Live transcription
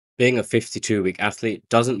Being a 52-week athlete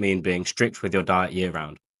doesn't mean being strict with your diet year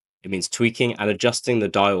round. It means tweaking and adjusting the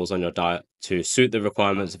dials on your diet to suit the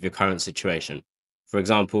requirements of your current situation. For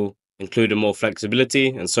example, including more flexibility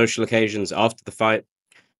and social occasions after the fight,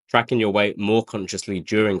 tracking your weight more consciously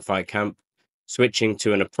during fight camp, switching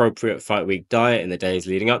to an appropriate fight week diet in the days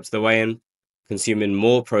leading up to the weigh in, consuming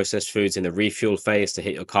more processed foods in the refuel phase to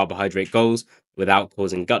hit your carbohydrate goals without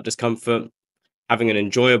causing gut discomfort, having an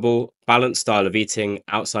enjoyable, balanced style of eating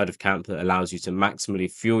outside of camp that allows you to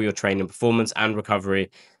maximally fuel your training performance and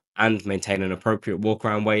recovery and maintain an appropriate walk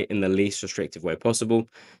around weight in the least restrictive way possible.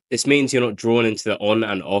 This means you're not drawn into the on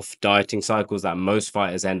and off dieting cycles that most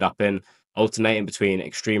fighters end up in, alternating between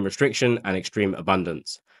extreme restriction and extreme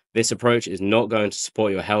abundance. This approach is not going to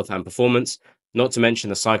support your health and performance, not to mention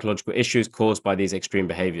the psychological issues caused by these extreme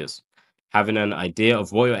behaviors. Having an idea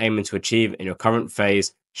of what you're aiming to achieve in your current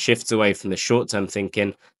phase shifts away from the short term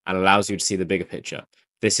thinking and allows you to see the bigger picture.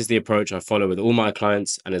 This is the approach I follow with all my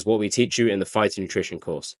clients and is what we teach you in the Fighting Nutrition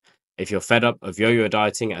course. If you're fed up of yo yo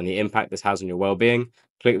dieting and the impact this has on your well being,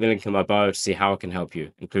 click the link in my bio to see how I can help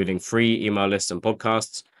you, including free email lists and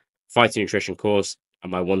podcasts, Fighting Nutrition course,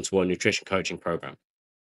 and my one to one nutrition coaching program.